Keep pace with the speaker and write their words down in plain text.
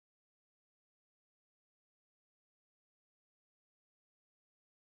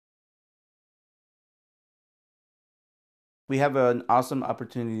We have an awesome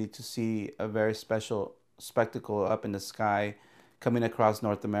opportunity to see a very special spectacle up in the sky coming across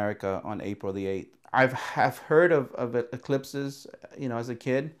North America on April the 8th. Have heard of eclipses, as a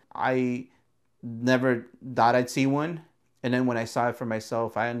kid. I never thought I'd see one. And then when I saw it for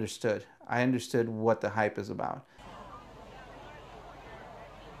myself, I understood. I understood what the hype is about.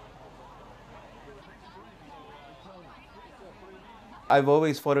 I've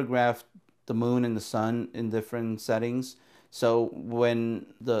always photographed the moon and the sun in different settings. So when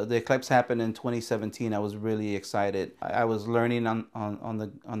the eclipse happened in 2017, I was really excited. I was learning on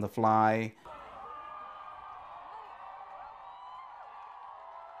the fly.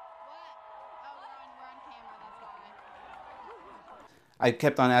 I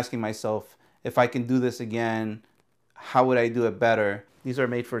kept on asking myself, if I can do this again, how would I do it better? These are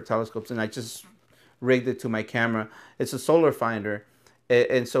made for telescopes, and I just rigged it to my camera. It's a solar finder.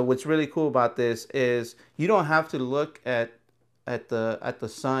 And so what's really cool about this is you don't have to look at the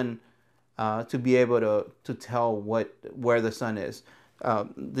sun to be able to tell where the sun is.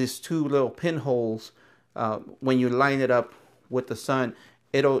 These two little pinholes, when you line it up with the sun,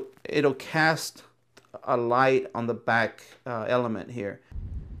 it'll cast a light on the back element here.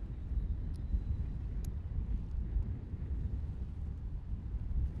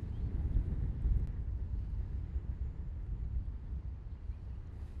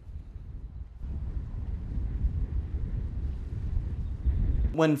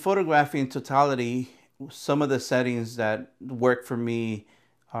 When photographing totality, some of the settings that work for me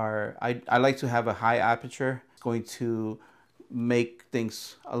are, I like to have a high aperture. It's going to make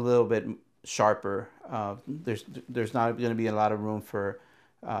things a little bit sharper. There's not going to be a lot of room for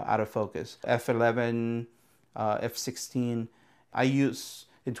out of focus. F11, F16.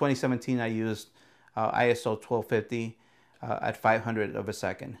 In 2017, I used ISO 1250 at 500 of a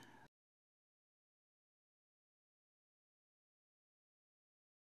second.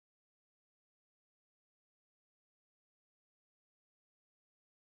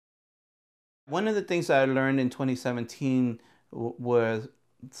 One of the things that I learned in 2017 was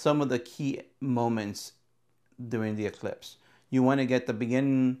some of the key moments during the eclipse. You want to get the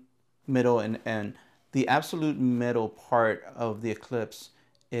beginning, middle, and end. The absolute middle part of the eclipse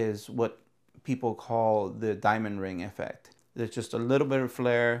is what people call the diamond ring effect. There's just a little bit of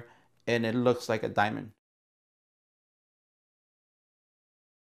flare and it looks like a diamond.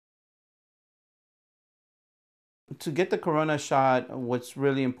 To get the corona shot, what's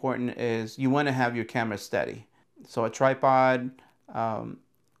really important is you want to have your camera steady. So a tripod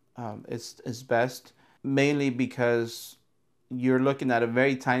is best, mainly because you're looking at a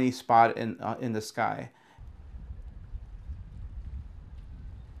very tiny spot in the sky.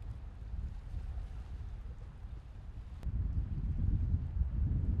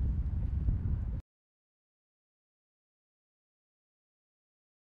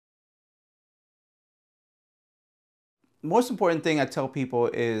 Most important thing I tell people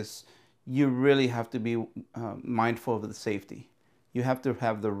is you really have to be mindful of the safety. You have to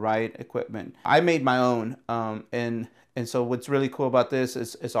have the right equipment. I made my own, and so what's really cool about this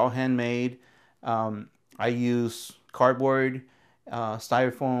is it's all handmade. I use cardboard,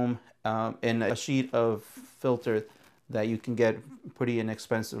 styrofoam, and a sheet of filter that you can get pretty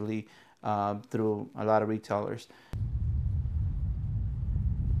inexpensively through a lot of retailers.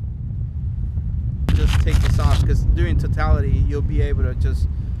 Just take this off, because during totality you'll be able to just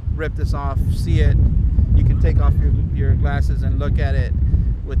rip this off, see it. You can take off your glasses and look at it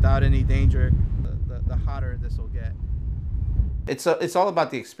without any danger. The hotter this will get. It's all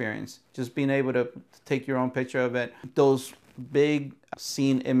about the experience, just being able to take your own picture of it. Those big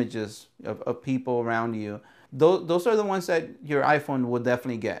scene images of people around you, those are the ones that your iPhone will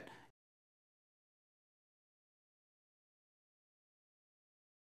definitely get.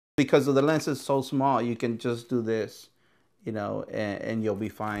 Because of the lens is so small, you can just do this, and you'll be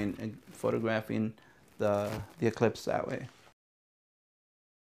fine in photographing the eclipse that way.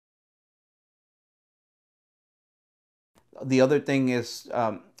 The other thing is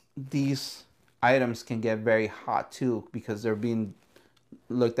these items can get very hot too, because they're being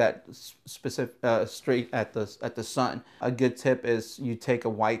looked at straight at the sun. A good tip is you take a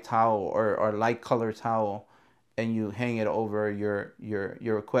white towel or light colored towel and you hang it over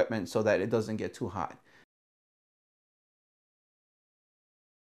your equipment so that it doesn't get too hot.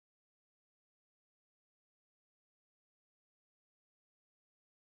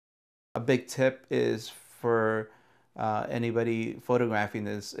 A big tip is for anybody photographing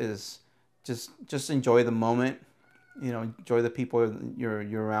this is just enjoy the moment. Enjoy the people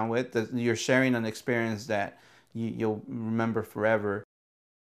you're around with. You're sharing an experience that you'll remember forever.